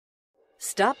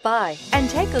Stop by and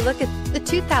take a look at the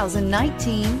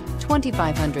 2019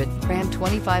 2500. Ram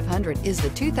 2500 is the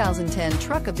 2010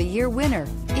 Truck of the Year winner.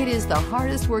 It is the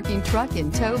hardest working truck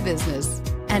in tow business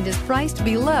and is priced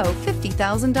below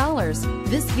 $50,000.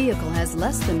 This vehicle has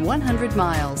less than 100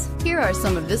 miles. Here are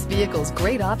some of this vehicle's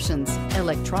great options: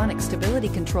 electronic stability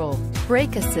control,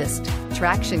 brake assist,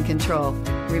 traction control,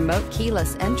 remote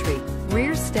keyless entry,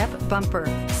 rear step bumper,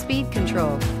 speed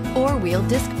control, four-wheel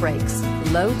disc brakes,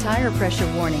 low tire pressure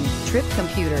warning, trip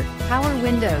computer, power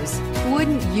windows.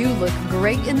 Wouldn't you look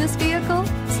great in this vehicle?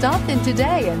 Stop in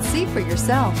today and see for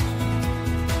yourself.